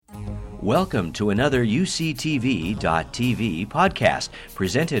Welcome to another UCTV.tv podcast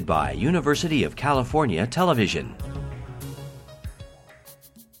presented by University of California Television.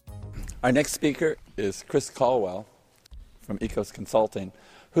 Our next speaker is Chris Caldwell from Ecos Consulting,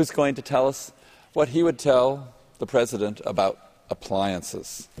 who's going to tell us what he would tell the president about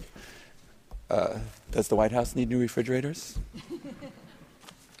appliances. Does the White House need new refrigerators?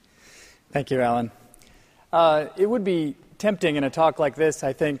 Thank you, Alan. It would be tempting in a talk like this,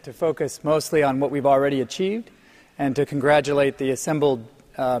 I think, to focus mostly on what we've already achieved and to congratulate the assembled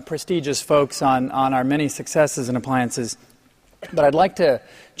prestigious folks on our many successes in appliances. But I'd like to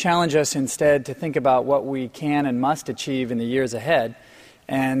challenge us instead to think about what we can and must achieve in the years ahead.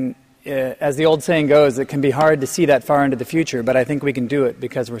 And as the old saying goes, it can be hard to see that far into the future, but I think we can do it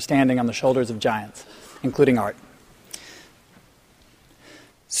because we're standing on the shoulders of giants, including art.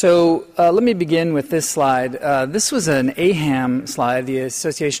 So let me begin with this slide. This was an AHAM slide, the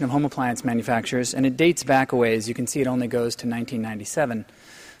Association of Home Appliance Manufacturers, and it dates back a ways. You can see it only goes to 1997.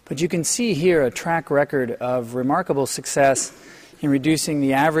 But you can see here a track record of remarkable success in reducing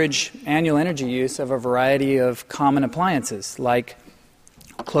the average annual energy use of a variety of common appliances like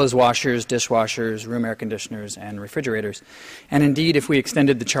clothes washers, dishwashers, room air conditioners, and refrigerators. And indeed, if we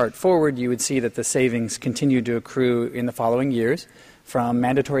extended the chart forward, you would see that the savings continued to accrue in the following years from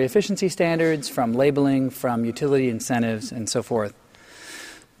mandatory efficiency standards, from labeling, from utility incentives, and so forth.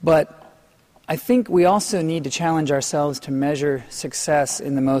 But I think we also need to challenge ourselves to measure success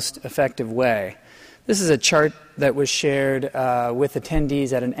in the most effective way. This is a chart that was shared with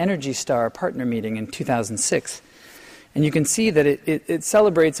attendees at an Energy Star partner meeting in 2006. And you can see that it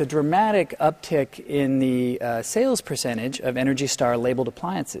celebrates a dramatic uptick in the sales percentage of Energy Star labeled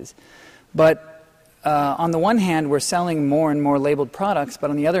appliances. But on the one hand, we're selling more and more labeled products,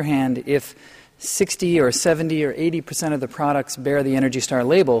 but on the other hand, if 60 or 70 or 80% of the products bear the Energy Star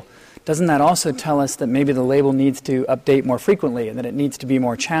label, doesn't that also tell us that maybe the label needs to update more frequently and that it needs to be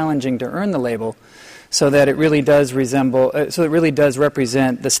more challenging to earn the label so that it really does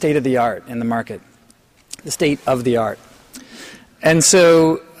represent the state of the art in the market, the state of the art. And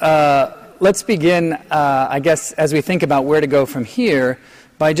so let's begin, I guess, as we think about where to go from here,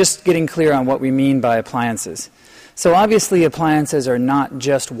 by just getting clear on what we mean by appliances. So obviously appliances are not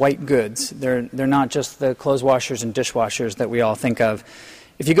just white goods. They're not just the clothes washers and dishwashers that we all think of.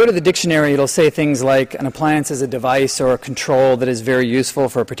 If you go to the dictionary, it'll say things like an appliance is a device or a control that is very useful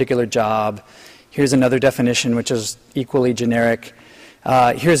for a particular job. Here's another definition which is equally generic.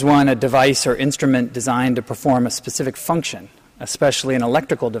 Here's one, a device or instrument designed to perform a specific function, especially an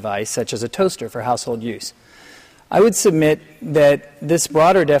electrical device such as a toaster for household use. I would submit that this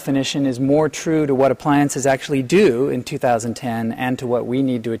broader definition is more true to what appliances actually do in 2010 and to what we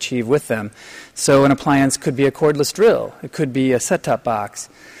need to achieve with them. So an appliance could be a cordless drill, it could be a set-top box,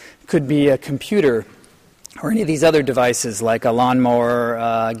 it could be a computer, or any of these other devices like a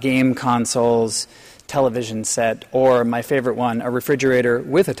lawnmower, game consoles, television set, or my favorite one, a refrigerator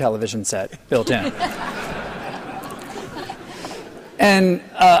with a television set built in. And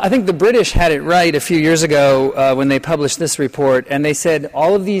I think the British had it right a few years ago when they published this report, and they said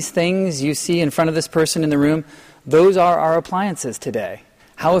all of these things you see in front of this person in the room, those are our appliances today.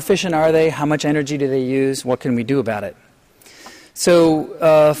 How efficient are they? How much energy do they use? What can we do about it? So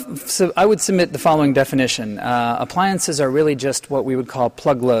I would submit the following definition. Appliances are really just what we would call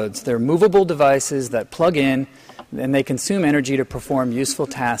plug loads. They're movable devices that plug in, and they consume energy to perform useful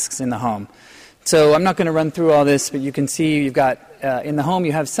tasks in the home. So I'm not going to run through all this, but you can see you've got, in the home,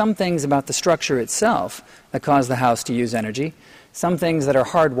 you have some things about the structure itself that cause the house to use energy, some things that are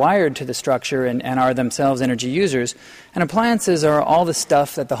hardwired to the structure and are themselves energy users, and appliances are all the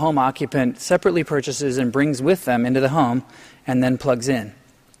stuff that the home occupant separately purchases and brings with them into the home and then plugs in.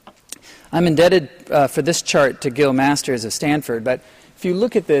 I'm indebted for this chart to Gil Masters of Stanford, but if you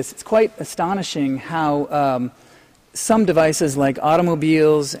look at this, it's quite astonishing how some devices like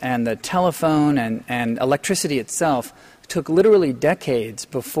automobiles and the telephone and electricity itself took literally decades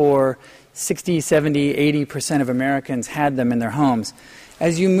before 60, 70, 80% of Americans had them in their homes.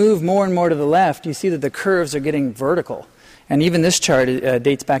 As you move more and more to the left, you see that the curves are getting vertical. And even this chart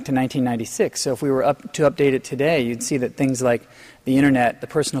dates back to 1996. So if we were to update it today, you'd see that things like the internet, the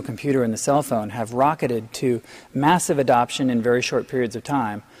personal computer, and the cell phone have rocketed to massive adoption in very short periods of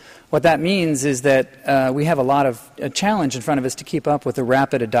time. What that means is that we have a challenge in front of us to keep up with the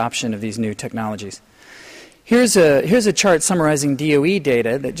rapid adoption of these new technologies. Here's a chart summarizing DOE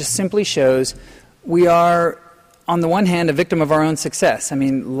data that just simply shows we are, on the one hand, a victim of our own success. I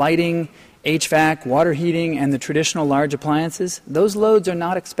mean, lighting, HVAC, water heating, and the traditional large appliances, those loads are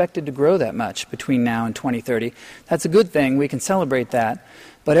not expected to grow that much between now and 2030. That's a good thing. We can celebrate that.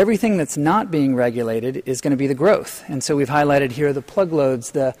 But everything that's not being regulated is going to be the growth. And so we've highlighted here the plug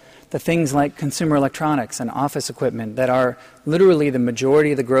loads, the things like consumer electronics and office equipment that are literally the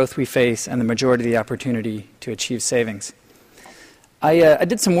majority of the growth we face and the majority of the opportunity to achieve savings. I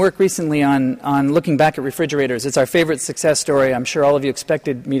did some work recently on looking back at refrigerators. It's our favorite success story. I'm sure all of you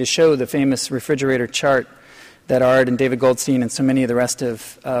expected me to show the famous refrigerator chart that Art and David Goldstein and so many of the rest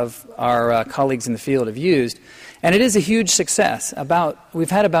of our colleagues in the field have used. And it is a huge success. We've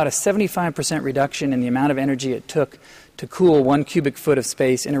had about a 75% reduction in the amount of energy it took to cool 1 cubic foot of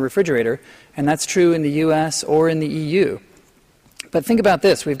space in a refrigerator, and that's true in the U.S. or in the EU. But think about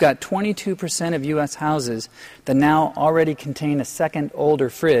this. We've got 22% of U.S. houses that now already contain a second older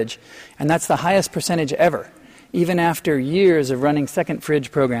fridge, and that's the highest percentage ever, even after years of running second fridge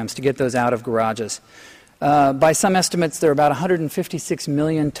programs to get those out of garages. By some estimates, there are about 156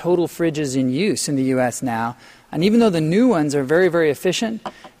 million total fridges in use in the U.S. now, and even though the new ones are very, very efficient,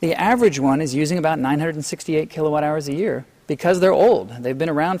 the average one is using about 968 kilowatt hours a year because they're old. They've been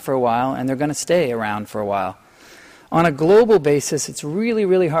around for a while, and they're going to stay around for a while. On a global basis, it's really,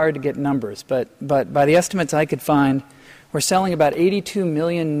 really hard to get numbers, but by the estimates I could find, we're selling about 82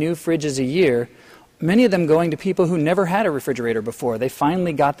 million new fridges a year, many of them going to people who never had a refrigerator before. They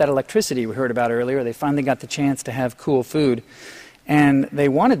finally got that electricity we heard about earlier. They finally got the chance to have cool food, and they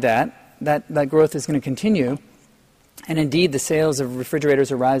wanted that. That growth is going to continue, and indeed the sales of refrigerators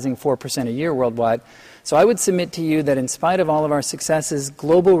are rising 4% a year worldwide. So I would submit to you that in spite of all of our successes,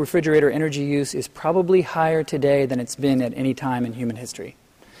 global refrigerator energy use is probably higher today than it's been at any time in human history.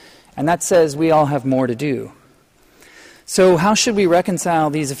 And that says we all have more to do. So how should we reconcile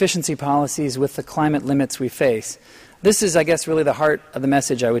these efficiency policies with the climate limits we face? This is, I guess, really the heart of the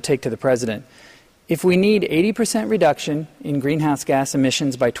message I would take to the President. If we need 80% reduction in greenhouse gas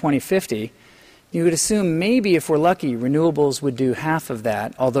emissions by 2050, you would assume maybe if we're lucky, renewables would do half of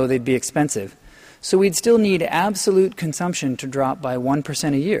that, although they'd be expensive. So we'd still need absolute consumption to drop by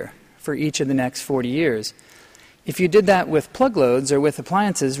 1% a year for each of the next 40 years. If you did that with plug loads or with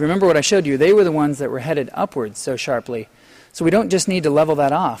appliances, remember what I showed you, they were the ones that were headed upwards so sharply. So we don't just need to level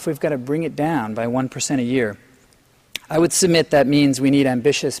that off, we've got to bring it down by 1% a year. I would submit that means we need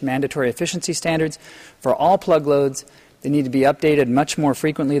ambitious mandatory efficiency standards for all plug loads. They need to be updated much more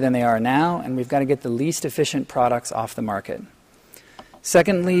frequently than they are now, and we've got to get the least efficient products off the market.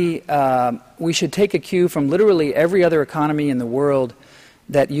 Secondly, we should take a cue from literally every other economy in the world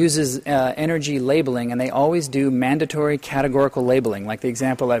that uses energy labeling, and they always do mandatory categorical labeling, like the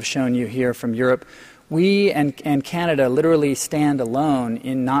example I've shown you here from Europe. We and Canada literally stand alone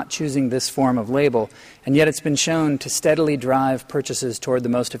in not choosing this form of label, and yet it's been shown to steadily drive purchases toward the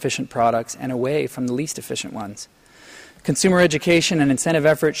most efficient products and away from the least efficient ones. Consumer education and incentive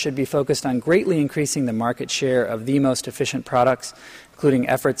efforts should be focused on greatly increasing the market share of the most efficient products, including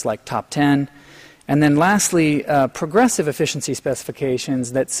efforts like Top 10. And then lastly, progressive efficiency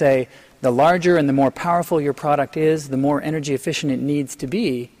specifications that say the larger and the more powerful your product is, the more energy efficient it needs to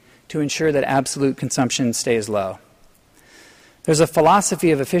be to ensure that absolute consumption stays low. There's a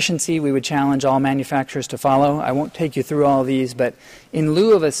philosophy of efficiency we would challenge all manufacturers to follow. I won't take you through all these, but in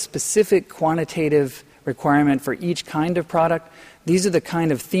lieu of a specific quantitative requirement for each kind of product, these are the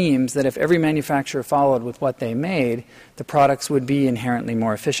kind of themes that if every manufacturer followed with what they made, the products would be inherently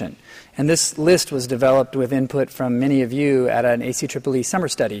more efficient. And this list was developed with input from many of you at an ACEEE summer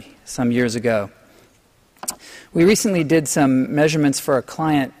study some years ago. We recently did some measurements for a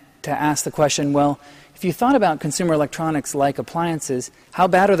client to ask the question, well, if you thought about consumer electronics like appliances, how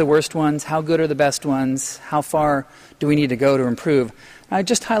bad are the worst ones? How good are the best ones? How far do we need to go to improve? I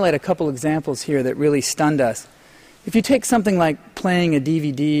just highlight a couple examples here that really stunned us. If you take something like playing a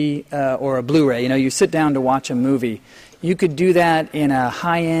DVD or a Blu-ray, you sit down to watch a movie, you could do that in a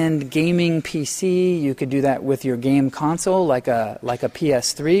high-end gaming PC. You could do that with your game console like a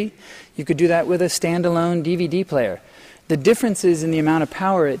PS3. You could do that with a standalone DVD player. The differences in the amount of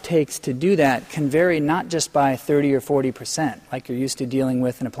power it takes to do that can vary not just by 30 or 40%, like you're used to dealing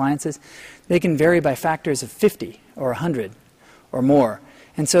with in appliances. They can vary by factors of 50 or 100 or more.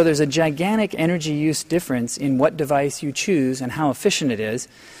 And so there's a gigantic energy use difference in what device you choose and how efficient it is.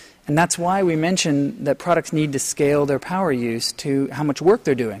 And that's why we mention that products need to scale their power use to how much work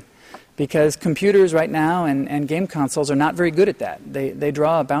they're doing. Because computers right now and game consoles are not very good at that. They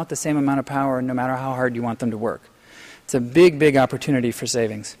draw about the same amount of power no matter how hard you want them to work. It's a big, big opportunity for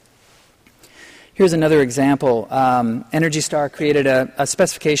savings. Here's another example. Energy Star created a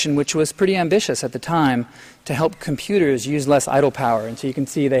specification which was pretty ambitious at the time to help computers use less idle power. And so you can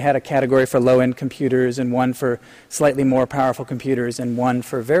see they had a category for low-end computers and one for slightly more powerful computers and one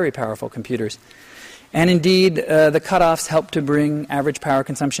for very powerful computers. And indeed, the cutoffs helped to bring average power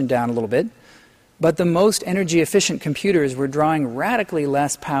consumption down a little bit. But the most energy-efficient computers were drawing radically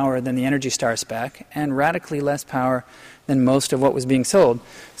less power than the Energy Star spec and radically less power than most of what was being sold.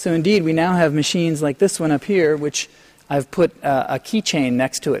 So indeed, we now have machines like this one up here, which I've put a keychain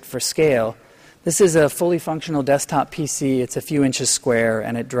next to it for scale. This is a fully functional desktop PC. It's a few inches square,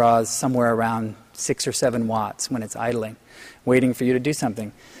 and it draws somewhere around 6 or 7 watts when it's idling, waiting for you to do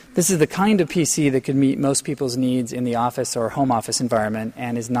something. This is the kind of PC that could meet most people's needs in the office or home office environment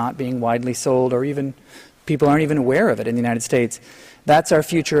and is not being widely sold, or even people aren't even aware of it in the United States. That's our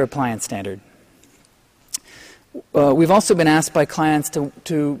future appliance standard. We've also been asked by clients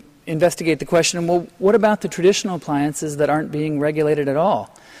to investigate the question, well, what about the traditional appliances that aren't being regulated at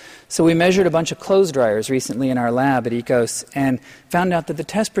all? So we measured a bunch of clothes dryers recently in our lab at ECOS and found out that the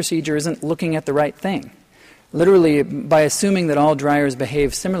test procedure isn't looking at the right thing. Literally, by assuming that all dryers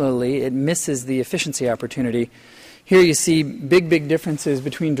behave similarly, it misses the efficiency opportunity. Here you see big differences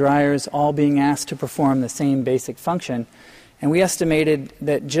between dryers all being asked to perform the same basic function. And we estimated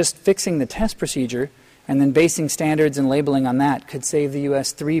that just fixing the test procedure and then basing standards and labeling on that could save the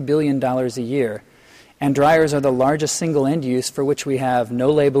U.S. $3 billion a year. And dryers are the largest single end use for which we have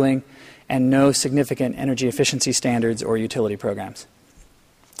no labeling and no significant energy efficiency standards or utility programs.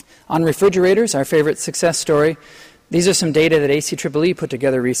 On refrigerators, our favorite success story, these are some data that ACEEE put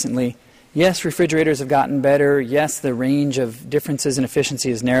together recently. Yes, refrigerators have gotten better. Yes, the range of differences in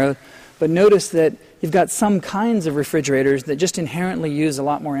efficiency is narrowed. But notice that you've got some kinds of refrigerators that just inherently use a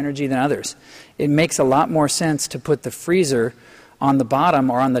lot more energy than others. It makes a lot more sense to put the freezer on the bottom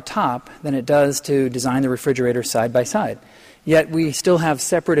or on the top than it does to design the refrigerator side by side. Yet we still have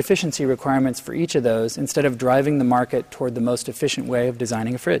separate efficiency requirements for each of those instead of driving the market toward the most efficient way of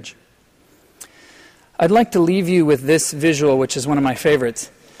designing a fridge. I'd like to leave you with this visual, which is one of my favorites.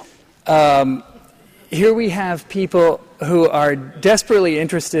 Here we have people who are desperately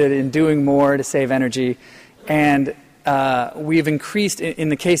interested in doing more to save energy, and we've increased, in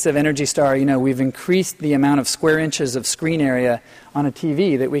the case of Energy Star, we've increased the amount of square inches of screen area on a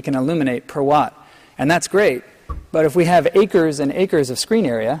TV that we can illuminate per watt. And that's great. But if we have acres and acres of screen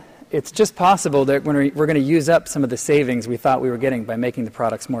area, it's just possible that we're going to use up some of the savings we thought we were getting by making the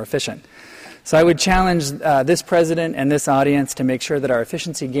products more efficient. So I would challenge this president and this audience to make sure that our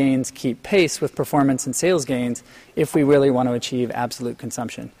efficiency gains keep pace with performance and sales gains if we really want to achieve absolute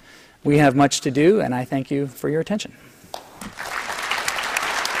consumption. We have much to do, and I thank you for your attention.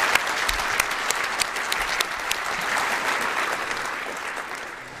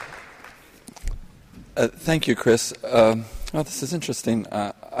 Thank you, Chris. Well, this is interesting.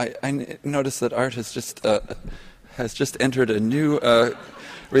 I noticed that Art has just entered a new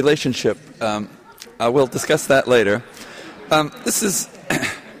relationship. We'll discuss that later.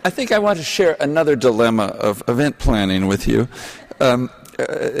 I think I want to share another dilemma of event planning with you,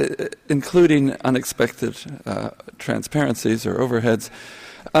 including unexpected transparencies or overheads.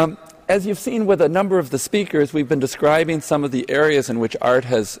 As you've seen with a number of the speakers, we've been describing some of the areas in which Art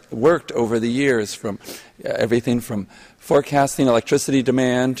has worked over the years, from everything from forecasting electricity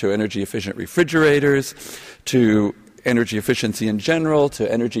demand to energy-efficient refrigerators to energy efficiency in general to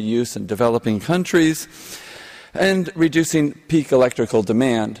energy use in developing countries and reducing peak electrical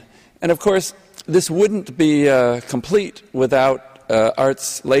demand. And of course, this wouldn't be complete without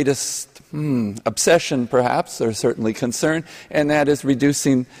Art's latest obsession, perhaps, or certainly concern, and that is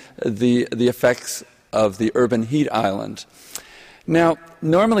reducing the effects of the urban heat island. Now,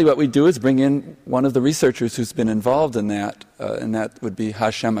 normally what we do is bring in one of the researchers who's been involved in that, and that would be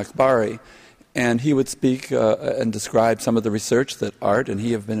Hashem Akbari, and he would speak and describe some of the research that Art and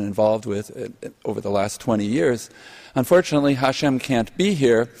he have been involved with over the last 20 years. Unfortunately, Hashem can't be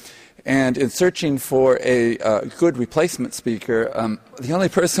here, and in searching for a good replacement speaker, the only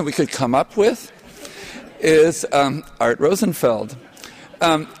person we could come up with is Art Rosenfeld.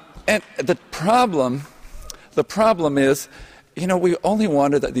 And the problem is, we only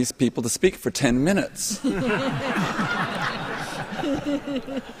wanted these people to speak for 10 minutes.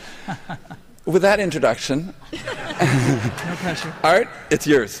 With that introduction, no pressure. Art, it's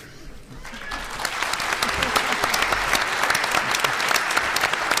yours.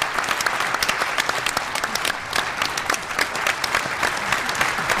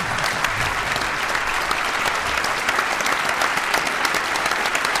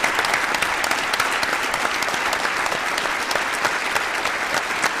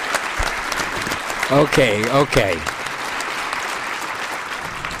 Okay.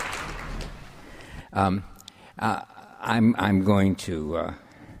 I'm going to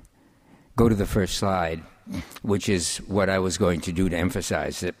go to the first slide, which is what I was going to do to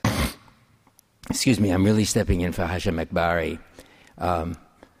emphasize that Excuse me, I'm really stepping in for Hashem Akbari.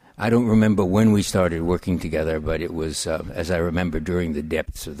 I don't remember when we started working together, but it was, as I remember, during the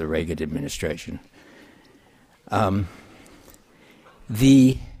depths of the Reagan administration.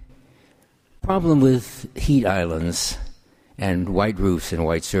 The problem with heat islands and white roofs and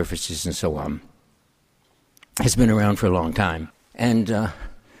white surfaces and so on has been around for a long time. And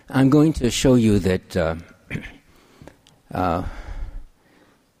I'm going to show you that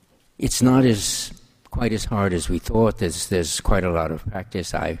it's not quite as hard as we thought. There's quite a lot of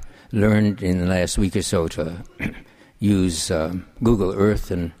practice. I learned in the last week or so to use Google Earth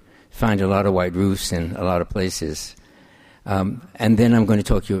and find a lot of white roofs in a lot of places. And then I'm going to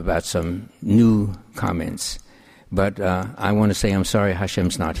talk to you about some new comments. But I want to say I'm sorry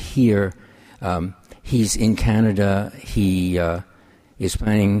Hashem's not here. He's in Canada. He is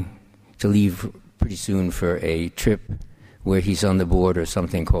planning to leave pretty soon for a trip where he's on the board of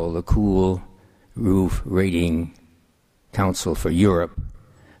something called the Cool Roof Rating Council for Europe.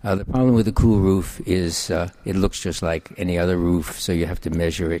 The problem with the cool roof is it looks just like any other roof, so you have to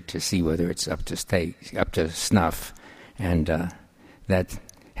measure it to see whether it's up to snuff, and that's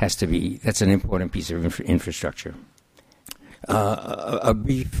an important piece of infrastructure. A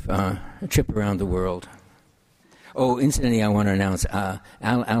brief trip around the world. Oh, incidentally, I want to announce,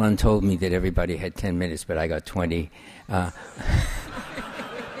 Alan told me that everybody had 10 minutes, but I got 20.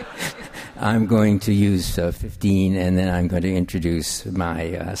 I'm going to use 15, and then I'm going to introduce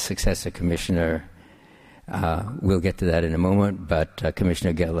my successor commissioner. We'll get to that in a moment, but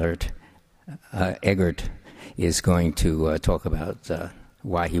Commissioner Eggert is going to talk about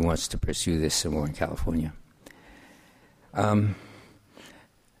why he wants to pursue this some more in California.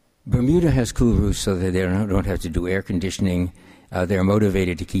 Bermuda has cool roofs so that they don't have to do air conditioning. They're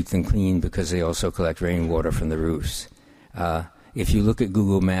motivated to keep them clean because they also collect rainwater from the roofs. If you look at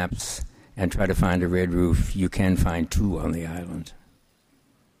Google Maps and try to find a red roof, you can find 2 on the island.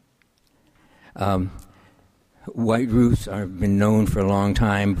 White roofs have been known for a long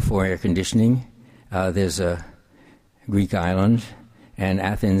time before air conditioning. There's a Greek island, and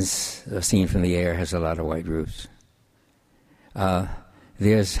Athens, seen from the air, has a lot of white roofs.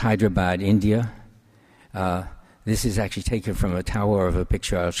 There's Hyderabad, India. This is actually taken from a tower of a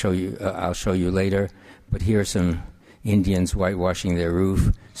picture I'll show you later. But here are some Indians whitewashing their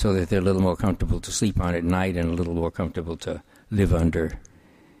roof so that they're a little more comfortable to sleep on at night and a little more comfortable to live under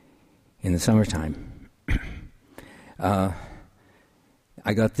in the summertime. I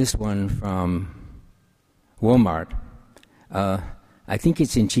got this one from Walmart. I think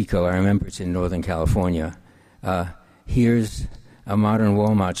it's in Chico. I remember it's in Northern California. Here's a modern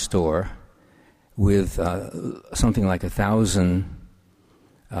Walmart store with something like 1,000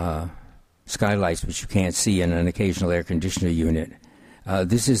 skylights, which you can't see, and an occasional air conditioner unit.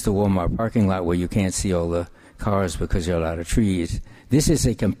 This is the Walmart parking lot where you can't see all the cars because there are a lot of trees. This is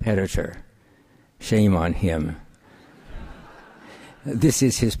a competitor. Shame on him. This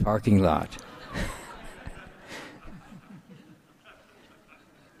is his parking lot.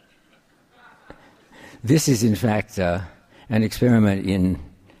 This is, in fact, an experiment in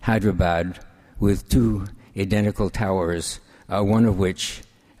Hyderabad with 2 identical towers, one of which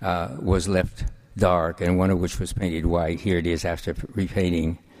was left dark and one of which was painted white. Here it is after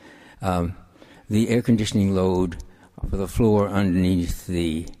repainting. The air conditioning load for the floor underneath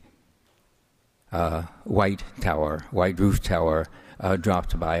the white roof tower,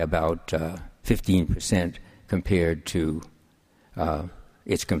 dropped by about 15% compared to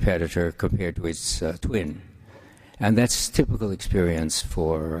its competitor, compared to its twin. And that's typical experience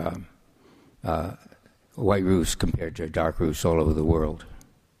for white roofs compared to dark roofs all over the world.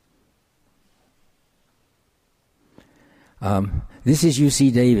 This is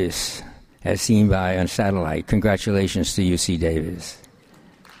UC Davis, as seen by on satellite. Congratulations to UC Davis.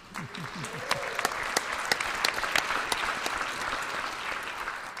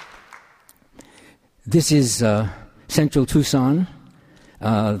 This is Central Tucson.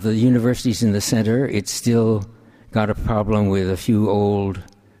 The university's in the center. It's still got a problem with a few old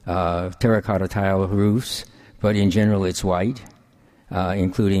terracotta tile roofs, but in general it's white,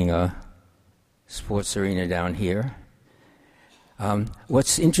 including a sports arena down here.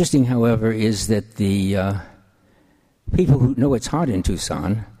 What's interesting, however, is that the people who know it's hot in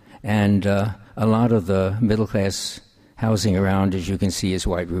Tucson, and a lot of the middle-class housing around, as you can see, is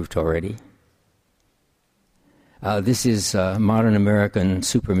white-roofed already. This is modern American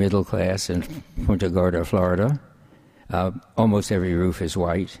super middle class in Punta Gorda, Florida. Almost every roof is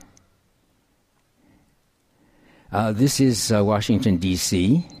white. This is Washington,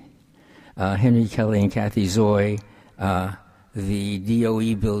 D.C. Henry Kelly and Kathy Zoy The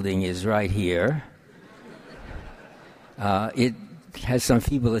DOE building is right here. It has some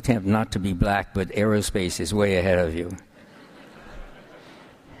feeble attempt not to be black, but aerospace is way ahead of you.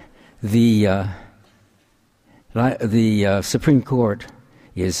 The Supreme Court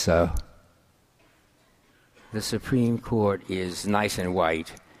is nice and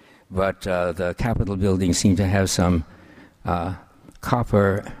white, but the Capitol building seems to have some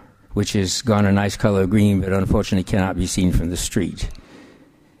copper, which has gone a nice color green, but unfortunately cannot be seen from the street.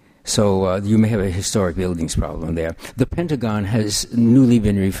 So you may have a historic buildings problem there. The Pentagon has newly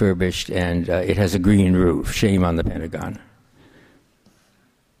been refurbished, and it has a green roof. Shame on the Pentagon.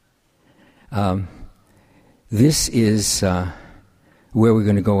 This is where we're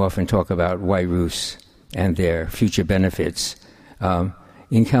going to go off and talk about white roofs and their future benefits.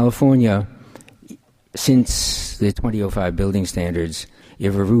 In California, since the 2005 building standards,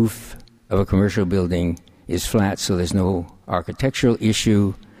 if a roof of a commercial building is flat so there's no architectural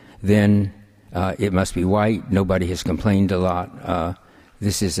issue, then it must be white. Nobody has complained a lot.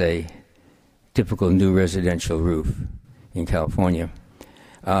 This is a typical new residential roof in California.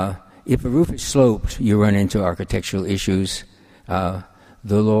 If a roof is sloped, you run into architectural issues. The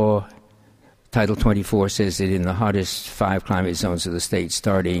law, Title 24, says that in the hottest 5 climate zones of the state,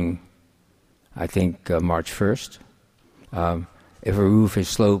 starting, I think, March 1st, if a roof is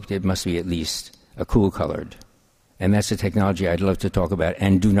sloped, it must be at least a cool-colored. And that's a technology I'd love to talk about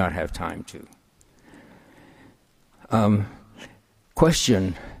and do not have time to.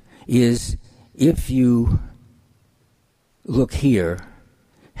 Question is, if you look here,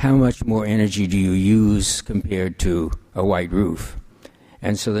 how much more energy do you use compared to a white roof?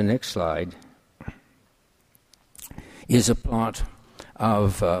 And so the next slide is a plot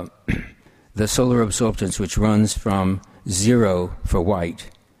of the solar absorptance, which runs from 0 for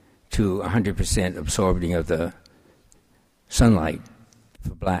white to 100% absorbing of the sunlight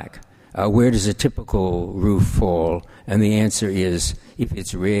for black. Where does a typical roof fall? And the answer is if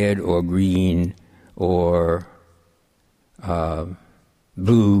it's red or green or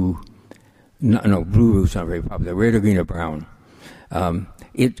blue. No, blue roofs aren't very popular. Red or green or brown.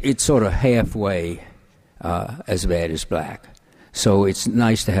 It's sort of halfway as bad as black. So it's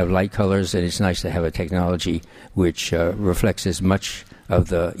nice to have light colors, and it's nice to have a technology which reflects as much of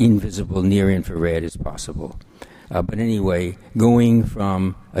the invisible near-infrared as possible. But anyway, going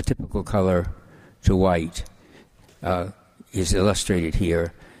from a typical color to white is illustrated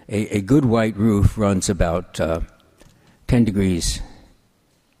here. A good white roof runs about 10 degrees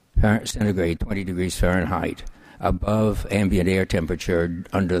centigrade, 20 degrees Fahrenheit, above ambient air temperature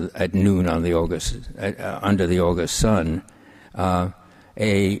at noon on the under the August sun.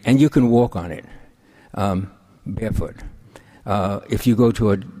 And you can walk on it barefoot. If you go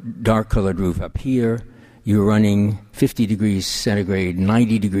to a dark-colored roof up here, you're running 50 degrees centigrade,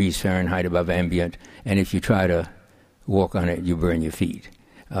 90 degrees Fahrenheit above ambient, and if you try to walk on it, you burn your feet.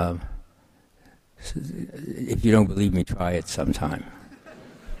 If you don't believe me, try it sometime.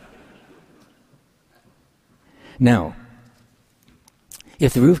 Now,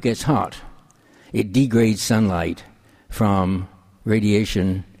 if the roof gets hot, it degrades sunlight from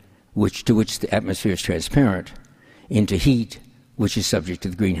radiation to which the atmosphere is transparent into heat, which is subject to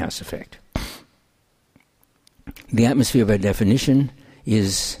the greenhouse effect. The atmosphere, by definition,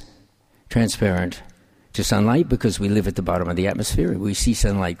 is transparent to sunlight because we live at the bottom of the atmosphere. We see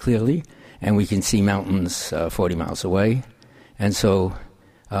sunlight clearly, and we can see mountains 40 miles away. And so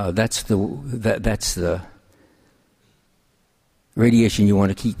that's the radiation you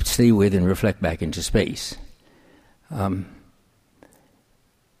want to stay with and reflect back into space.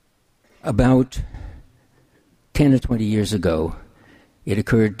 About 10 or 20 years ago, it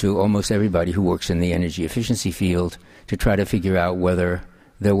occurred to almost everybody who works in the energy efficiency field to try to figure out whether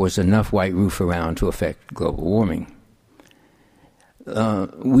there was enough white roof around to affect global warming.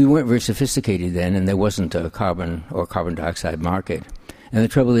 We weren't very sophisticated then, and there wasn't a carbon or carbon dioxide market. And the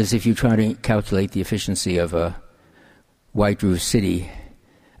trouble is, if you try to calculate the efficiency of a white roof city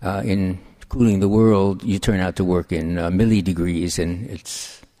in cooling the world, you turn out to work in milli-degrees, and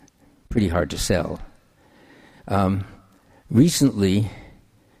it's pretty hard to sell. Recently,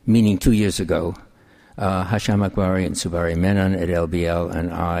 meaning 2 years ago, Hasham Akbari and Subari Menon at LBL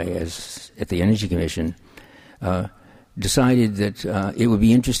and I, at the Energy Commission, decided that it would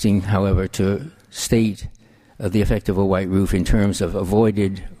be interesting, however, to state the effect of a white roof in terms of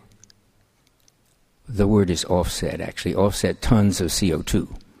avoided, the word is offset tons of CO2.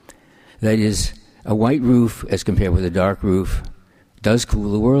 That is, a white roof, as compared with a dark roof, does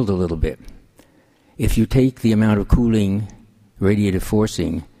cool the world a little bit. If you take the amount of cooling radiative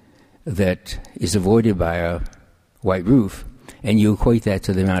forcing that is avoided by a white roof and you equate that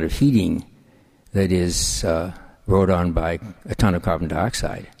to the amount of heating that is brought on by a ton of carbon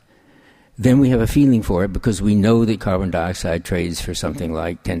dioxide, then we have a feeling for it because we know that carbon dioxide trades for something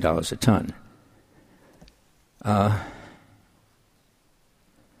like $10 a ton.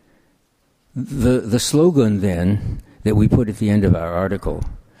 The slogan then that we put at the end of our article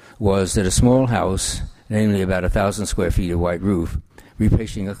was that a small house, namely about 1,000 square feet of white roof,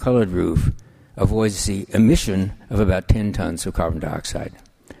 replacing a colored roof, avoids the emission of about 10 tons of carbon dioxide.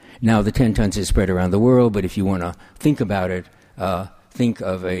 Now, the 10 tons is spread around the world, but if you want to think about it, think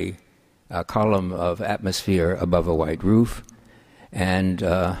of a column of atmosphere above a white roof, and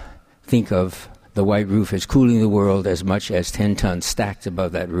think of the white roof as cooling the world as much as 10 tons stacked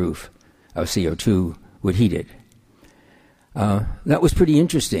above that roof of CO2 would heat it. That was pretty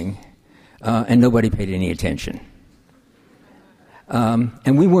interesting, and nobody paid any attention.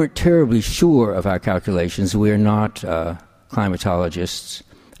 And we weren't terribly sure of our calculations. We're not climatologists.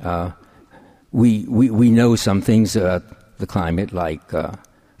 We know some things about the climate, like,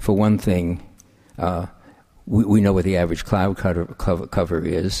 for one thing, we know what the average cloud cover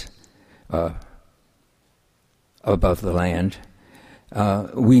is above the land.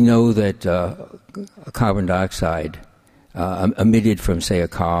 We know that carbon dioxide emitted from, say, a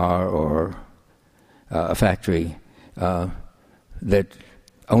car or a factory, that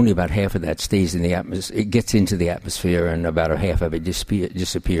only about half of that stays in the atmosphere. It gets into the atmosphere, and about a half of it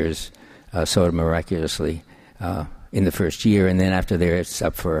disappears sort of miraculously in the first year, and then after there it's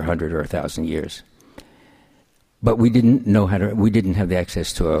up for 100 or 1,000 years. But we didn't know we didn't have the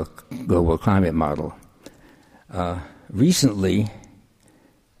access to a global climate model. Recently,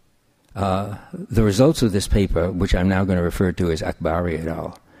 the results of this paper, which I'm now going to refer to as Akbari et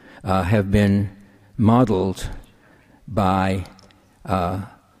al., have been modeled by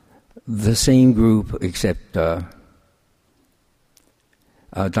the same group, except Dr.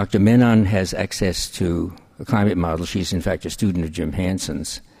 Menon has access to a climate model. She's, in fact, a student of Jim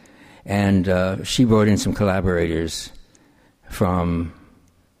Hanson's. And she brought in some collaborators from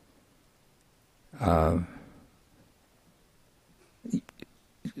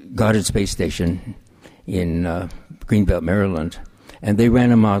Goddard Space Station in Greenbelt, Maryland. And they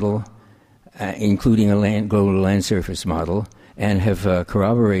ran a model, including a global land surface model, and have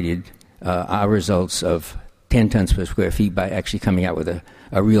corroborated our results of 10 tons per square feet by actually coming out with a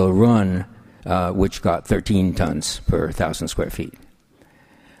real run, which got 13 tons per 1,000 square feet.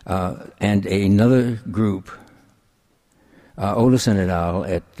 And another group, Olesen et al.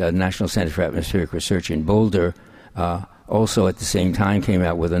 At the National Center for Atmospheric Research in Boulder, also at the same time came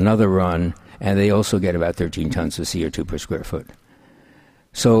out with another run, and they also get about 13 tons of CO2 per square foot.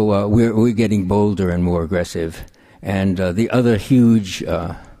 So we're getting bolder and more aggressive. And the other huge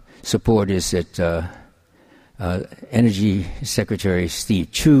support is that Energy Secretary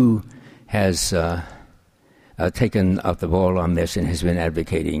Steve Chu has taken up the ball on this and has been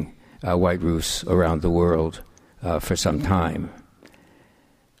advocating white roofs around the world for some time.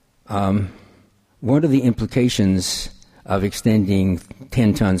 One of the implications of extending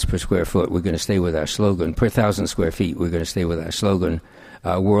 10 tons per square foot, we're going to stay with our slogan, per 1,000 square feet, we're going to stay with our slogan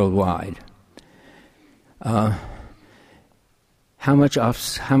worldwide. How much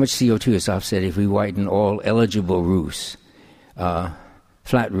CO2 is offset if we whiten all eligible roofs,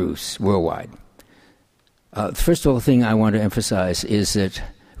 flat roofs, worldwide? First of all, the thing I want to emphasize is that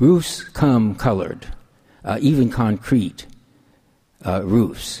roofs come colored. Even concrete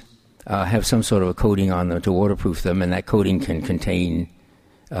roofs have some sort of a coating on them to waterproof them, and that coating can contain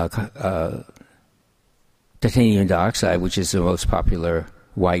titanium dioxide, which is the most popular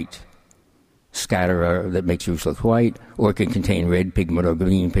white scatterer that makes roofs look white, or it can contain red pigment or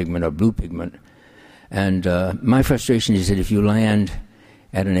green pigment or blue pigment. And my frustration is that if you land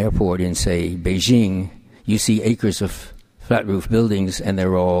at an airport in, say, Beijing, you see acres of flat roof buildings, and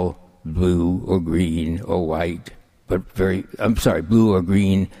they're all blue or green or white, but blue or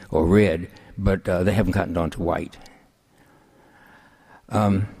green or red, but they haven't gotten down to white.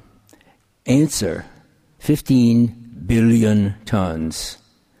 Answer, 15 billion tons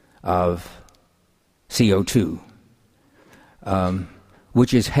of CO2,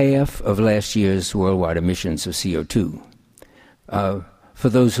 which is half of last year's worldwide emissions of CO2. For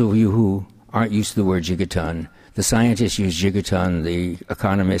those of you who aren't used to the word gigaton, the scientists use gigaton, the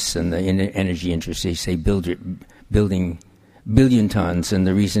economists and the energy interests, they say building billion tons, and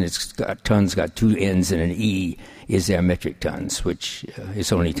the reason tons got two N's and an E is their metric tons, which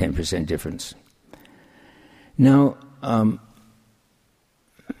is only 10% difference. Now,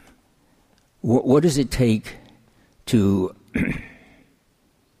 what does it take to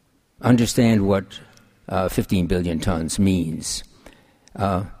understand what 15 billion tons means.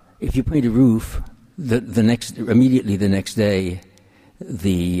 If you paint a roof, immediately the next day,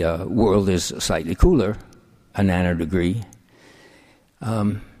 the world is slightly cooler, a nanodegree.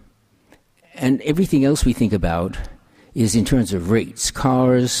 And everything else we think about is in terms of rates.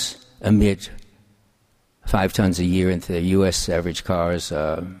 Cars emit 5 tons a year into the U.S. average cars,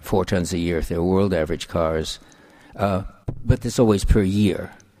 4 tons a year if they're world average cars, but that's always per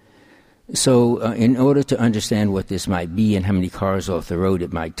year. So in order to understand what this might be and how many cars off the road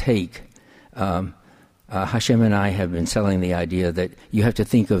it might take, Hashem and I have been selling the idea that you have to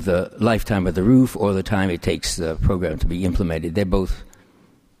think of the lifetime of the roof or the time it takes the program to be implemented. They're both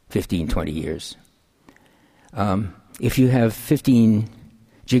 15, 20 years. If you have 15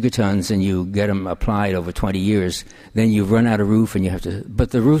 gigatons and you get them applied over 20 years, then you've run out of roof and you have to,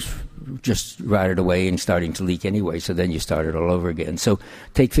 but the roof just rotted away and starting to leak anyway, so then you start it all over again. So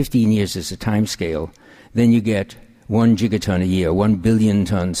take 15 years as a time scale, then you get 1 gigaton a year, 1 billion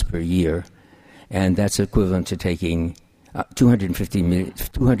tons per year, and that's equivalent to taking 250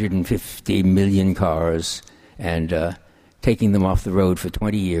 million cars and taking them off the road for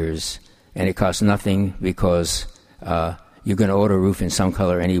 20 years, and it costs nothing because you're going to order a roof in some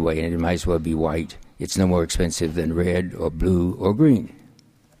color anyway, and it might as well be white. It's no more expensive than red or blue or green.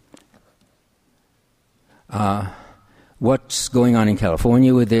 What's going on in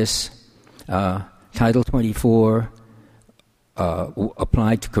California with this? Title 24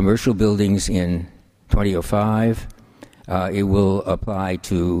 applied to commercial buildings in 2005. It will apply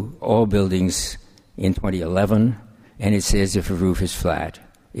to all buildings in 2011. And it says if a roof is flat,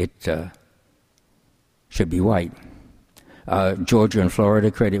 it should be white. Georgia and Florida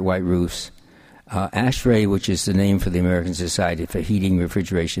credit white roofs. ASHRAE, which is the name for the American Society for Heating,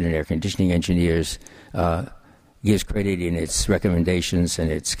 Refrigeration, and Air Conditioning Engineers, gives credit in its recommendations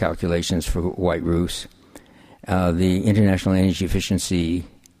and its calculations for white roofs. The International Energy Efficiency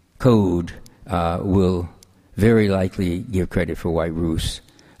Code will very likely give credit for white roofs.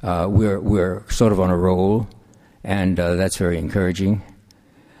 We're sort of on a roll, and that's very encouraging.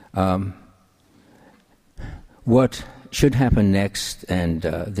 What should happen next, and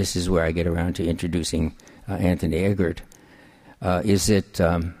this is where I get around to introducing Anthony Eggert, is that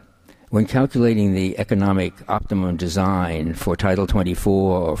when calculating the economic optimum design for Title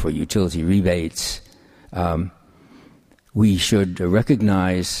 24 or for utility rebates, we should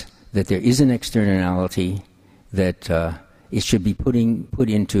recognize that there is an externality that it should be put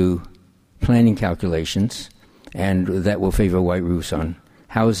into planning calculations, and that will favor white roofs on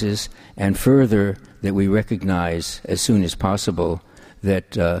houses, and further that we recognize as soon as possible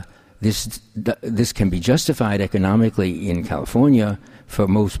that this can be justified economically in California for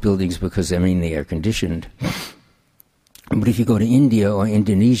most buildings because they're mainly air conditioned. But if you go to India or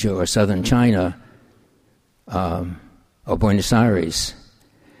Indonesia or southern China or Buenos Aires,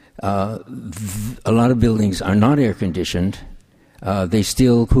 a lot of buildings are not air conditioned. They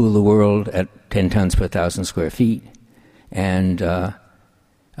still cool the world at 10 tons per 1,000 square feet, and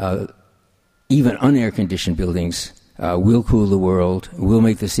even unair-conditioned buildings will cool the world, will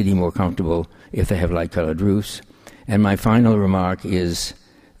make the city more comfortable if they have light-colored roofs. And my final remark is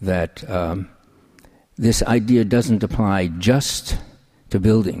that this idea doesn't apply just to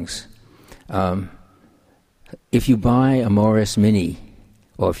buildings. If you buy a Morris Mini,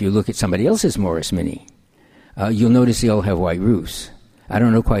 or if you look at somebody else's Morris Mini, you'll notice they all have white roofs. I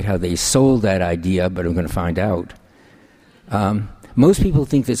don't know quite how they sold that idea, but I'm going to find out. Most people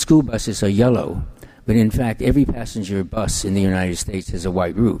think that school buses are yellow, but in fact, every passenger bus in the United States has a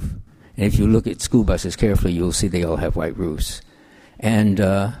white roof. And if you look at school buses carefully, you'll see they all have white roofs. And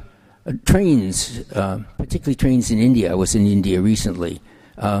trains, particularly trains in India, I was in India recently,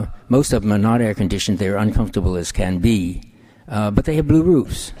 most of them are not air-conditioned. They're uncomfortable as can be, but they have blue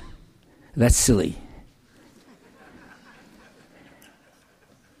roofs. That's silly.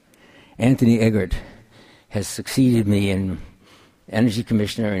 Anthony Eggert has succeeded me in Energy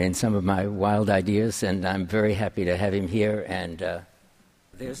Commissioner and in some of my wild ideas, and I'm very happy to have him here. And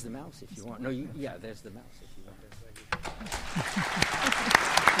there's the mouse if you want. No, there's the mouse if you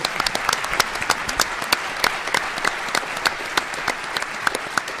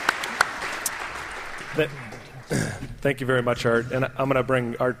want. Thank you very much, Art. And I'm going to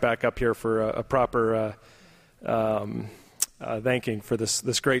bring Art back up here for a proper thanking for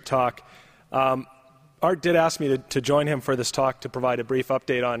this great talk. Art did ask me to join him for this talk to provide a brief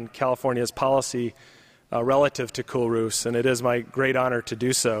update on California's policy relative to cool roofs, and it is my great honor to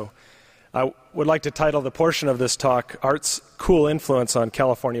do so. I would like to title the portion of this talk, Art's Cool Influence on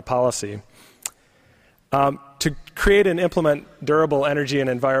California Policy. To create and implement durable energy and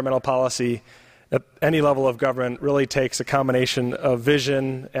environmental policy at any level of government really takes a combination of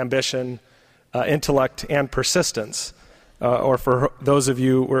vision, ambition, intellect, and persistence, or for those of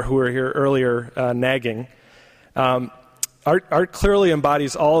you who were here earlier, nagging. Art clearly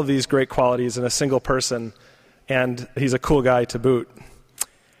embodies all of these great qualities in a single person, and he's a cool guy to boot.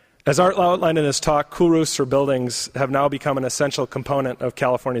 As Art outlined in his talk, cool roofs for buildings have now become an essential component of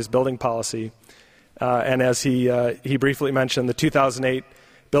California's building policy. And as he briefly mentioned, the 2008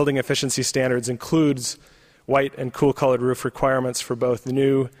 building efficiency standards includes white and cool-colored roof requirements for both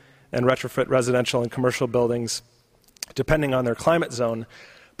new and retrofit residential and commercial buildings, depending on their climate zone.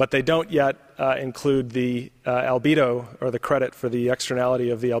 But they don't yet include the albedo, or the credit for the externality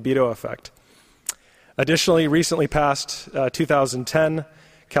of the albedo effect. Additionally, recently passed 2010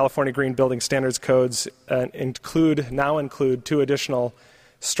 California Green Building Standards codes now include 2 additional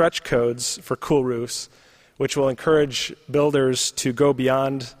stretch codes for cool roofs, which will encourage builders to go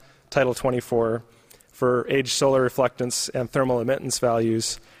beyond Title 24 for age solar reflectance and thermal emittance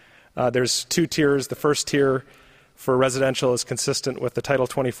values. There's 2 tiers. The first tier for residential is consistent with the Title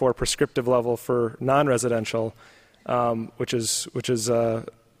 24 prescriptive level for non-residential, which is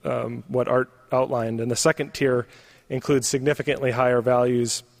what Art outlined. And the second tier includes significantly higher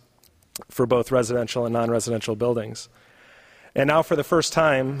values for both residential and non-residential buildings. And now for the first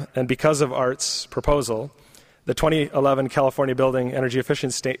time, and because of Art's proposal, the 2011 California Building Energy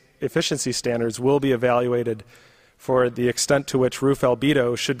Efficiency Standards will be evaluated for the extent to which roof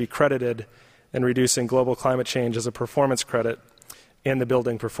albedo should be credited in reducing global climate change as a performance credit in the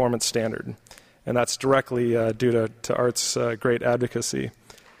building performance standard. And that's directly due to Art's great advocacy.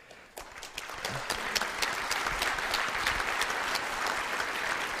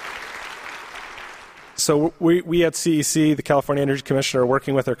 So we at CEC, the California Energy Commission, are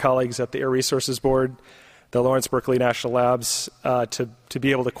working with our colleagues at the Air Resources Board, the Lawrence Berkeley National Labs, to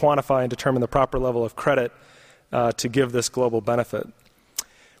be able to quantify and determine the proper level of credit to give this global benefit.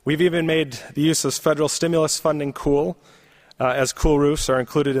 We've even made the use of federal stimulus funding cool, as cool roofs are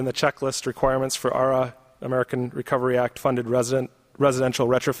included in the checklist requirements for ARA, American Recovery Act funded residential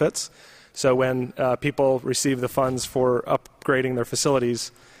retrofits. So when people receive the funds for upgrading their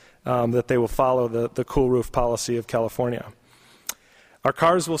facilities, that they will follow the cool roof policy of California. Our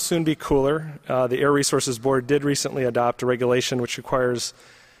cars will soon be cooler. The Air Resources Board did recently adopt a regulation which requires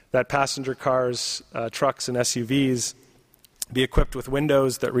that passenger cars, trucks, and SUVs be equipped with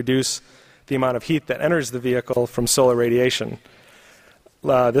windows that reduce the amount of heat that enters the vehicle from solar radiation.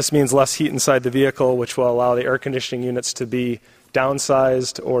 This means less heat inside the vehicle, which will allow the air conditioning units to be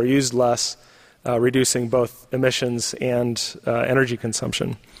downsized or used less, reducing both emissions and energy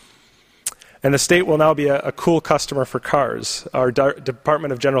consumption. And the state will now be a cool customer for cars. Our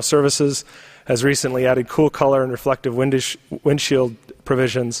Department of General Services has recently added cool color and reflective windshield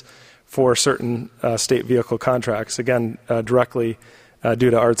provisions for certain state vehicle contracts, again, directly due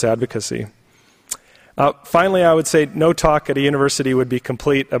to Art's advocacy. Finally, I would say no talk at a university would be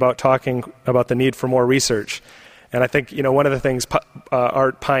complete about talking about the need for more research. And I think one of the things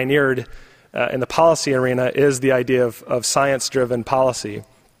Art pioneered in the policy arena is the idea of science-driven policy.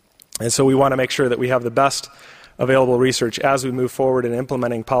 And so we want to make sure that we have the best available research as we move forward in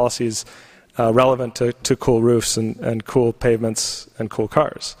implementing policies relevant to cool roofs and cool pavements and cool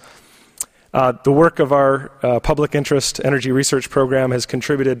cars. The work of our public interest energy research program has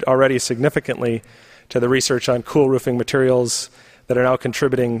contributed already significantly to the research on cool roofing materials that are now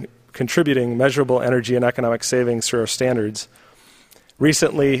contributing measurable energy and economic savings through our standards.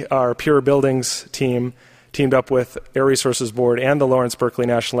 Recently, our Pure Buildings team teamed up with Air Resources Board and the Lawrence Berkeley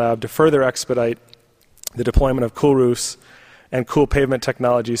National Lab to further expedite the deployment of cool roofs and cool pavement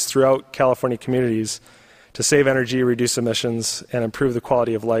technologies throughout California communities to save energy, reduce emissions, and improve the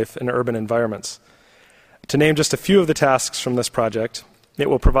quality of life in urban environments. To name just a few of the tasks from this project, it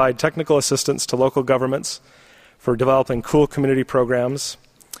will provide technical assistance to local governments for developing cool community programs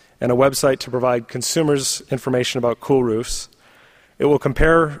and a website to provide consumers information about cool roofs. It will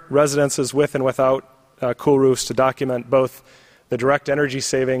compare residences with and without cool roofs to document both the direct energy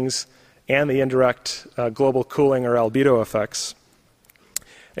savings and the indirect global cooling or albedo effects.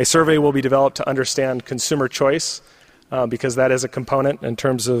 A survey will be developed to understand consumer choice, because that is a component in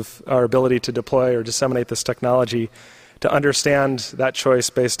terms of our ability to deploy or disseminate this technology, to understand that choice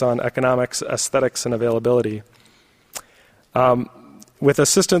based on economics, aesthetics, and availability. With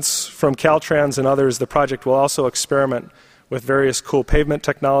assistance from Caltrans and others, the project will also experiment with various cool pavement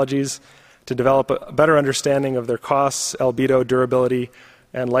technologies to develop a better understanding of their costs, albedo, durability,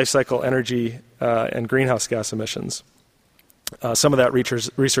 and life cycle energy and greenhouse gas emissions. Some of that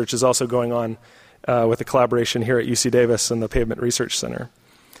research is also going on with a collaboration here at UC Davis and the Pavement Research Center.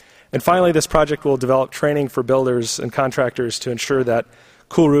 And finally, this project will develop training for builders and contractors to ensure that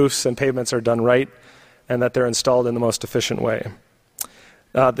cool roofs and pavements are done right and that they're installed in the most efficient way.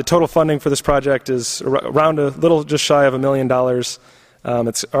 The total funding for this project is around a little just shy of $1 million.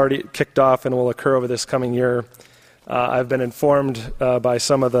 It's already kicked off and will occur over this coming year. I've been informed by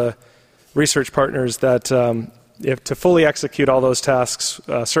some of the research partners that if to fully execute all those tasks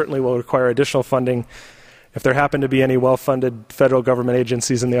certainly will require additional funding. If there happen to be any well-funded federal government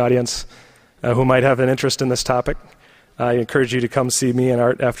agencies in the audience who might have an interest in this topic, I encourage you to come see me and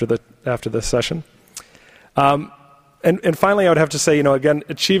Art after the session. And finally, I would have to say, again,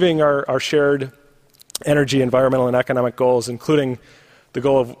 achieving our shared energy, environmental, and economic goals, including the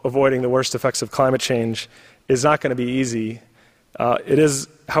goal of avoiding the worst effects of climate change, is not going to be easy.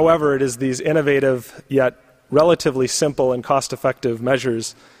 However, it is these innovative yet relatively simple and cost-effective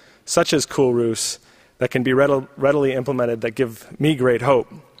measures, such as cool roofs, that can be readily implemented that give me great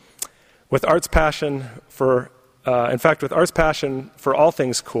hope. With Art's passion for all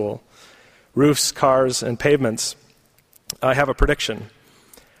things cool, roofs, cars, and pavements, I have a prediction.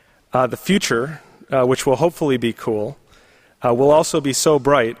 The future, which will hopefully be cool, will also be so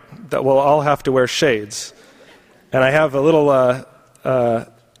bright that we'll all have to wear shades. And I have a little a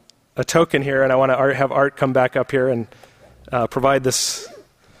token here, and I want to have Art come back up here and provide this.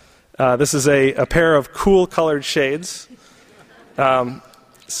 This is a pair of cool-colored shades. And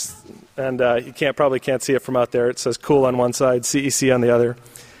you probably can't see it from out there. It says cool on one side, CEC on the other.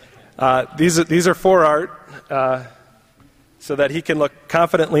 These are for Art, so that he can look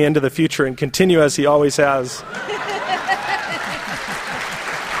confidently into the future and continue as he always has.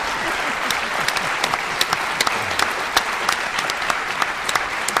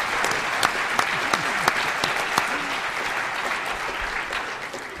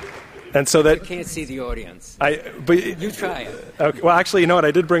 And so that you can't see the audience. But you try it. Okay, well, actually, you know what?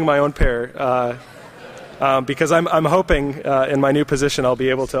 I did bring my own pair because I'm hoping in my new position I'll be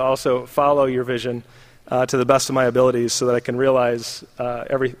able to also follow your vision to the best of my abilities, so that I can realize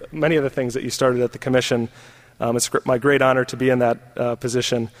many of the things that you started at the Commission. It's my great honor to be in that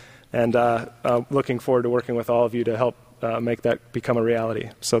position, and looking forward to working with all of you to help make that become a reality.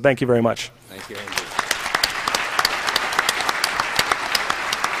 So thank you very much. Thank you, Andy.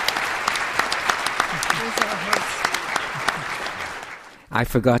 I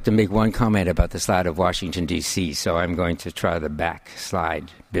forgot to make one comment about the slide of Washington, D.C., so I'm going to try the back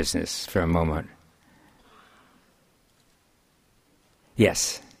slide business for a moment.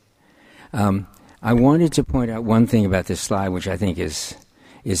 Yes. I wanted to point out one thing about this slide, which I think is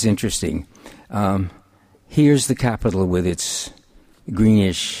interesting. Here's the Capitol with its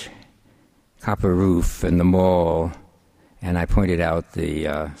greenish copper roof and the mall, and I pointed out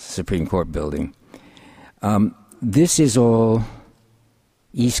the Supreme Court building. This is all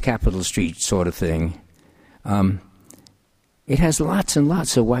East Capitol Street sort of thing. It has lots and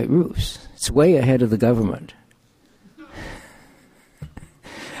lots of white roofs. It's way ahead of the government.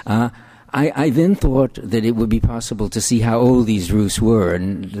 I then thought that it would be possible to see how old these roofs were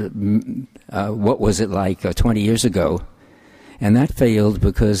and what was it like 20 years ago. And that failed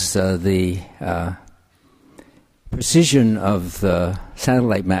because the precision of the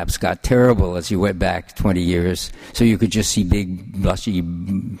satellite maps got terrible as you went back 20 years, so you could just see big,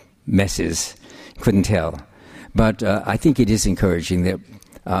 blushy messes. Couldn't tell. But I think it is encouraging that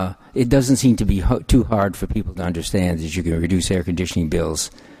it doesn't seem to be too hard for people to understand that you can reduce air conditioning bills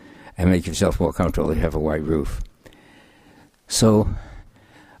and make yourself more comfortable if you have a white roof. So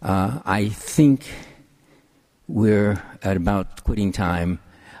I think we're at about quitting time.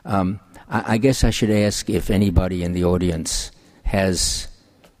 I guess I should ask if anybody in the audience has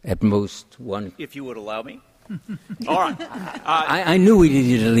at most one. If you would allow me. All right. I knew we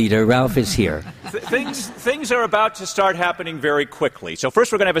needed a leader. Ralph is here. Things are about to start happening very quickly. So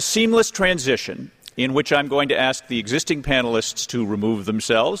first we're going to have a seamless transition in which I'm going to ask the existing panelists to remove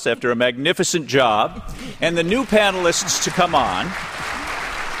themselves after a magnificent job, and the new panelists to come on.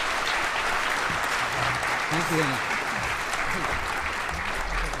 Thank you.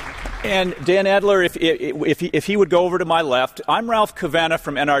 And Dan Adler, if he would go over to my left. I'm Ralph Cavanna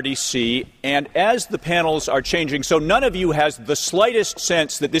from NRDC, and as the panels are changing, so none of you has the slightest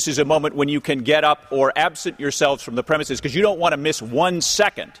sense that this is a moment when you can get up or absent yourselves from the premises, because you don't want to miss 1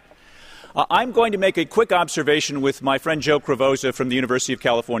 second. I'm going to make a quick observation with my friend Joe Cravoza from the University of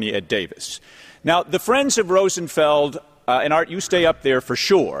California at Davis. Now, the Friends of Rosenfeld, and Art, you stay up there for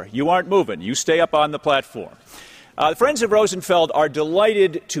sure. You aren't moving. You stay up on the platform. The Friends of Rosenfeld are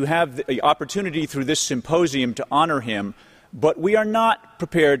delighted to have the opportunity through this symposium to honor him, but we are not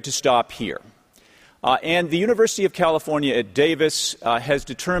prepared to stop here. And the University of California at Davis has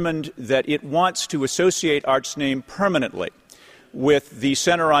determined that it wants to associate ART's name permanently with the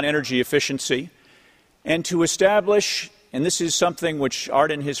Center on Energy Efficiency and to establish, and this is something which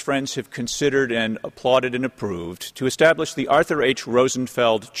Art and his friends have considered and applauded and approved, to establish the Arthur H.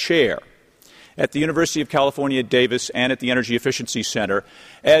 Rosenfeld Chair at the University of California at Davis and at the Energy Efficiency Center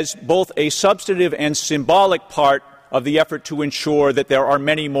as both a substantive and symbolic part of the effort to ensure that there are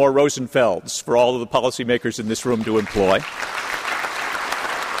many more Rosenfelds for all of the policymakers in this room to employ.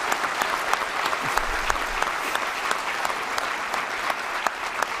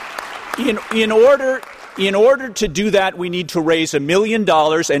 In order to do that, we need to raise $1 million,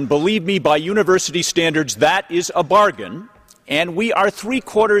 and believe me, by university standards, that is a bargain. And we are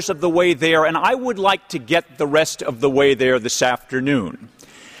 3/4 of the way there, and I would like to get the rest of the way there this afternoon.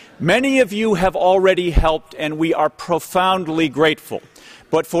 Many of you have already helped, and we are profoundly grateful.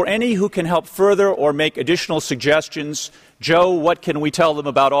 But for any who can help further or make additional suggestions, Joe, what can we tell them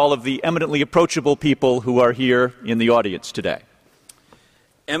about all of the eminently approachable people who are here in the audience today?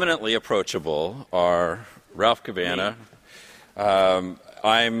 Eminently approachable are Ralph Cavanagh.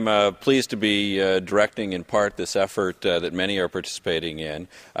 I'm pleased to be directing in part this effort that many are participating in.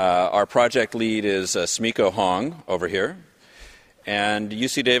 Our project lead is Smiko Hong over here. And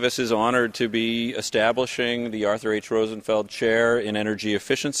UC Davis is honored to be establishing the Arthur H. Rosenfeld Chair in Energy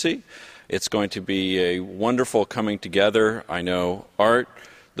Efficiency. It's going to be a wonderful coming together. I know Art,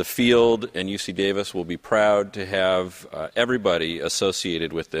 the field, and UC Davis will be proud to have everybody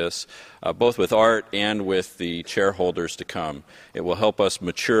associated with this, both with Art and with the chairholders to come. It will help us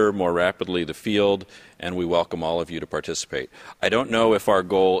mature more rapidly the field, and we welcome all of you to participate. I don't know if our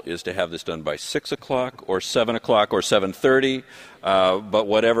goal is to have this done by 6 o'clock or 7 o'clock or 7:30, but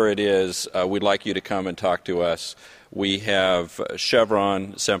whatever it is, we'd like you to come and talk to us. We have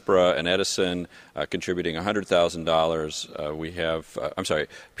Chevron, Sempra, and Edison contributing $100,000. We have,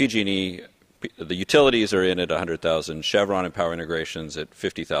 PG&E, the utilities are in at $100,000. Chevron and Power Integrations at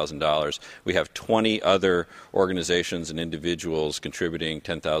 $50,000. We have 20 other organizations and individuals contributing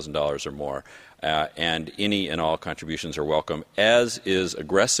 $10,000 or more. And any and all contributions are welcome, as is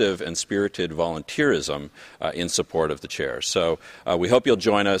aggressive and spirited volunteerism in support of the chair. So we hope you'll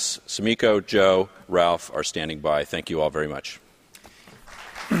join us. Smiko, Joe, Ralph are standing by. Thank you all very much.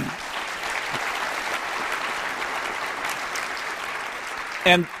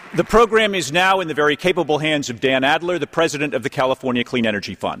 And the program is now in the very capable hands of Dan Adler, the president of the California Clean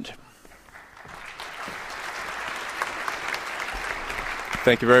Energy Fund.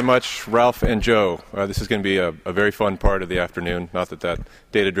 Thank you very much, Ralph and Joe. This is going to be a very fun part of the afternoon. Not that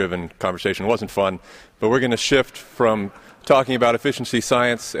data-driven conversation wasn't fun, but we're going to shift from talking about efficiency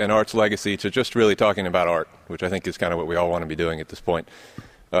science and Art's legacy to just really talking about art, which I think is kind of what we all want to be doing at this point.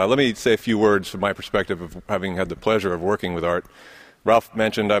 Let me say a few words from my perspective of having had the pleasure of working with Art. Ralph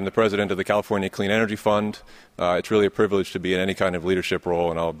mentioned I'm the president of the California Clean Energy Fund. It's really a privilege to be in any kind of leadership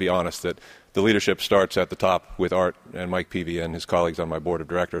role, and I'll be honest that the leadership starts at the top with Art and Mike Peavy and his colleagues on my board of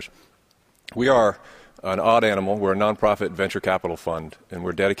directors. We are an odd animal. We're a nonprofit venture capital fund, and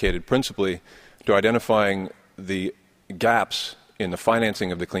we're dedicated principally to identifying the gaps in the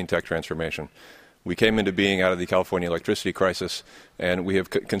financing of the clean tech transformation. We came into being out of the California electricity crisis, and we have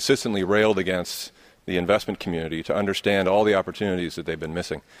consistently railed against the investment community to understand all the opportunities that they've been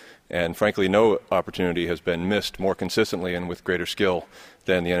missing. And frankly, no opportunity has been missed more consistently and with greater skill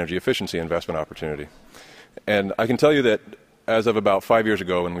than the energy efficiency investment opportunity. And I can tell you that as of about 5 years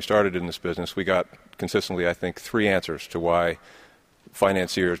ago when we started in this business, we got consistently, I think, 3 answers to why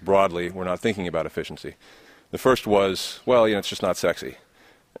financiers broadly were not thinking about efficiency. The first was, well, it's just not sexy.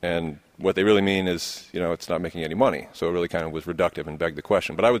 And what they really mean is, it's not making any money. So it really kind of was reductive and begged the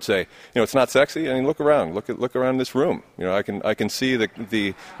question. But I would say, it's not sexy. I mean, look around. Look around this room. I can see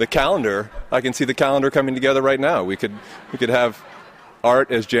the calendar. I can see the calendar coming together right now. We could have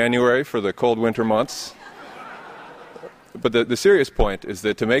Art as January for the cold winter months. But the serious point is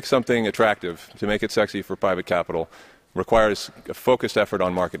that to make something attractive, to make it sexy for private capital, requires a focused effort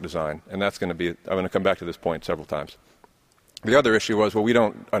on market design. And that's going to be, I'm going to come back to this point several times. The other issue was, we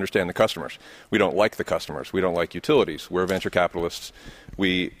don't understand the customers. We don't like the customers. We don't like utilities. We're venture capitalists.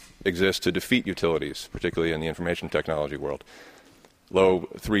 We exist to defeat utilities, particularly in the information technology world.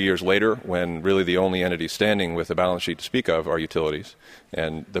 3 years later, when really the only entities standing with a balance sheet to speak of are utilities,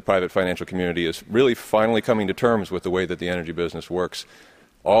 and the private financial community is really finally coming to terms with the way that the energy business works,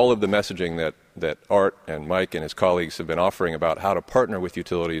 all of the messaging that Art and Mike and his colleagues have been offering about how to partner with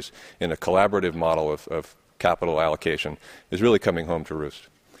utilities in a collaborative model of capital allocation is really coming home to roost.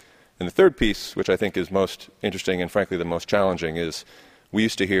 And the third piece, which I think is most interesting and frankly the most challenging, is we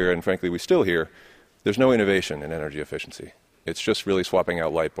used to hear, and frankly we still hear, there's no innovation in energy efficiency. It's just really swapping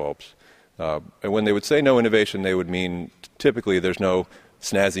out light bulbs. And when they would say no innovation, they would mean typically there's no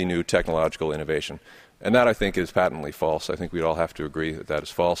snazzy new technological innovation. And that, I think, is patently false. I think we'd all have to agree that that is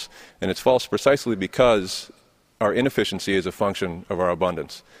false. And it's false precisely because our inefficiency is a function of our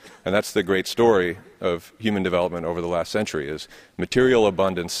abundance. And that's the great story of human development over the last century, is material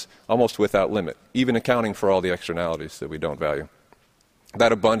abundance almost without limit, even accounting for all the externalities that we don't value.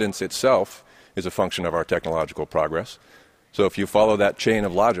 That abundance itself is a function of our technological progress. So if you follow that chain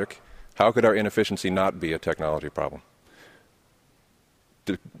of logic, how could our inefficiency not be a technology problem?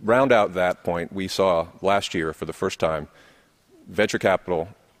 To round out that point, we saw last year for the first time venture capital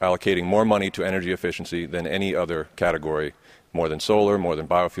allocating more money to energy efficiency than any other category, more than solar, more than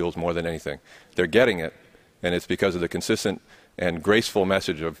biofuels, more than anything. They're getting it, and it's because of the consistent and graceful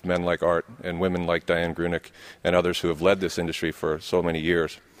message of men like Art and women like Diane Grunick and others who have led this industry for so many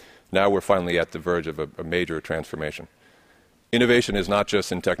years. Now we're finally at the verge of a major transformation. Innovation is not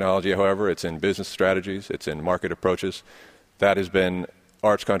just in technology, however. It's in business strategies. It's in market approaches. That has been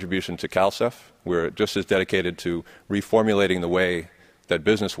Art's contribution to CalCEF. We're just as dedicated to reformulating the way that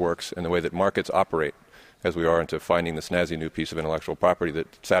business works and the way that markets operate as we are into finding the snazzy new piece of intellectual property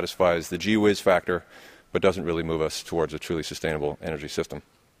that satisfies the gee whiz factor but doesn't really move us towards a truly sustainable energy system.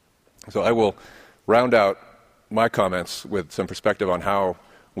 So I will round out my comments with some perspective on how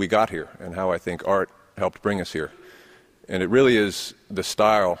we got here and how I think Art helped bring us here. And it really is the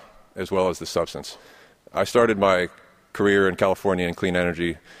style as well as the substance. I started my career in California in clean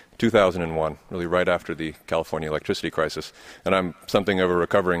energy 2001, really right after the California electricity crisis. And I'm something of a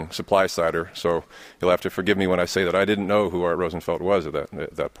recovering supply-sider, so you'll have to forgive me when I say that I didn't know who Art Rosenfeld was at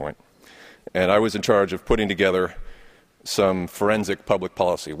that point. And I was in charge of putting together some forensic public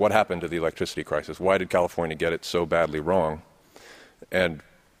policy. What happened to the electricity crisis? Why did California get it so badly wrong? And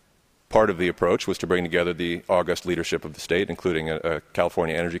part of the approach was to bring together the august leadership of the state, including a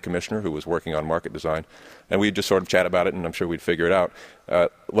California energy commissioner who was working on market design. And we'd just sort of chat about it, and I'm sure we'd figure it out.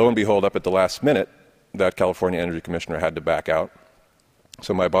 Lo and behold, up at the last minute, that California energy commissioner had to back out.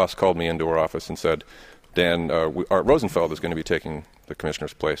 So my boss called me into our office and said, Dan, Art Rosenfeld is going to be taking the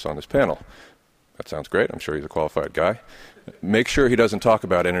commissioner's place on this panel. That sounds great. I'm sure he's a qualified guy. Make sure he doesn't talk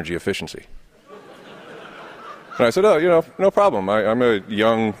about energy efficiency. And I said, oh, no problem. I'm a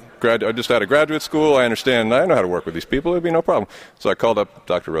young I just out of graduate school. I understand. I know how to work with these people. It'd be no problem. So I called up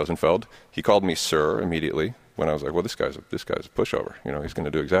Dr. Rosenfeld. He called me sir immediately when I was like, well, this guy's a pushover. He's going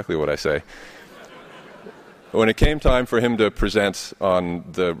to do exactly what I say. When it came time for him to present on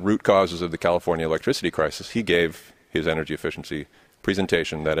the root causes of the California electricity crisis, he gave his energy efficiency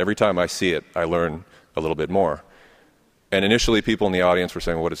presentation that every time I see it, I learn a little bit more. And initially, people in the audience were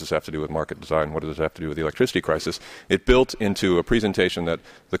saying, what does this have to do with market design? What does this have to do with the electricity crisis? It built into a presentation that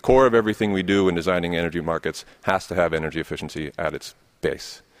the core of everything we do in designing energy markets has to have energy efficiency at its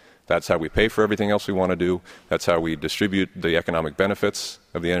base. That's how we pay for everything else we want to do. That's how we distribute the economic benefits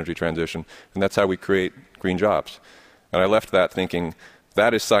of the energy transition. And that's how we create green jobs. And I left that thinking,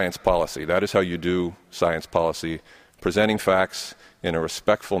 that is science policy. That is how you do science policy, presenting facts in a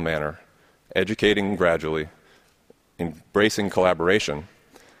respectful manner, educating gradually, embracing collaboration.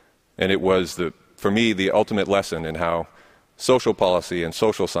 And it was, for me, the ultimate lesson in how social policy and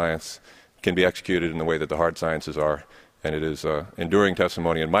social science can be executed in the way that the hard sciences are. And it is enduring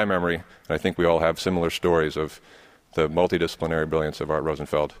testimony in my memory, and I think we all have similar stories of the multidisciplinary brilliance of Art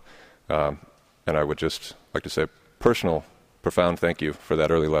Rosenfeld. And I would just like to say a personal, profound thank you for that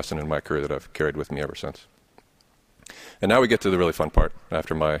early lesson in my career that I've carried with me ever since. And now we get to the really fun part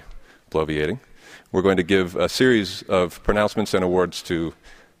after my bloviating. We're going to give a series of pronouncements and awards to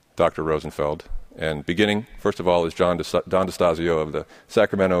Dr. Rosenfeld. And beginning, first of all, is Don DeStasio of the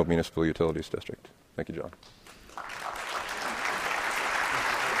Sacramento Municipal Utilities District. Thank you, John.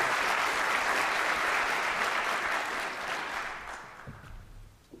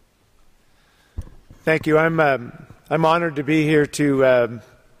 Thank you. I'm honored to be here to,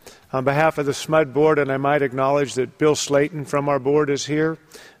 on behalf of the SMUD board, and I might acknowledge that Bill Slayton from our board is here.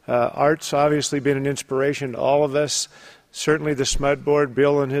 Art's obviously been an inspiration to all of us. Certainly the SMUD board,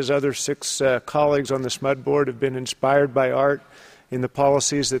 Bill and his other 6 colleagues on the SMUD board have been inspired by Art in the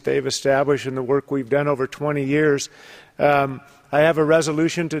policies that they've established and the work we've done over 20 years. I have a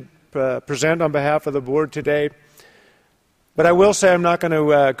resolution to present on behalf of the board today. But I will say I'm not going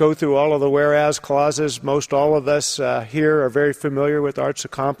to go through all of the whereas clauses. Most all of us here are very familiar with Art's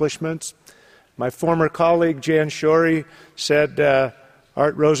accomplishments. My former colleague, Jan Shorey, said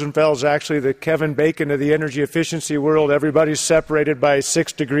Art Rosenfeld is actually the Kevin Bacon of the energy efficiency world. Everybody's separated by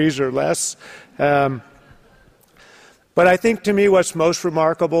 6 degrees or less. But I think to me what's most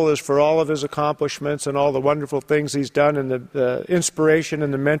remarkable is for all of his accomplishments and all the wonderful things he's done and the inspiration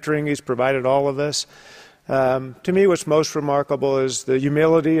and the mentoring he's provided all of us. To me what's most remarkable is the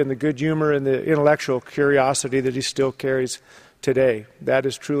humility and the good humor and the intellectual curiosity that he still carries today. That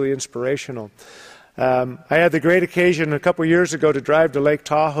is truly inspirational. I had the great occasion a couple years ago to drive to Lake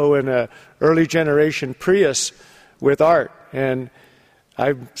Tahoe in an early generation Prius with Art, and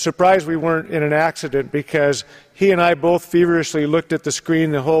I'm surprised we weren't in an accident because he and I both feverishly looked at the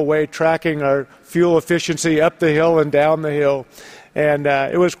screen the whole way, tracking our fuel efficiency up the hill and down the hill. And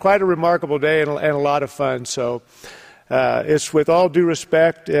it was quite a remarkable day and a lot of fun. So it's with all due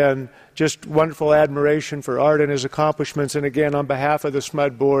respect and just wonderful admiration for Art and his accomplishments. And again, on behalf of the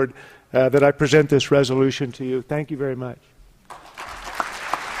SMUD board, that I present this resolution to you. Thank you very much.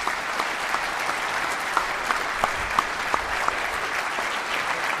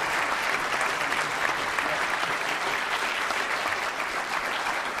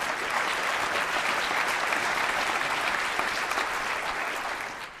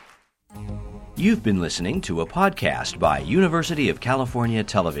 You've been listening to a podcast by University of California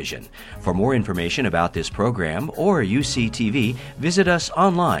Television. For more information about this program or UCTV, visit us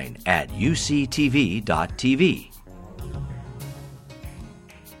online at uctv.tv.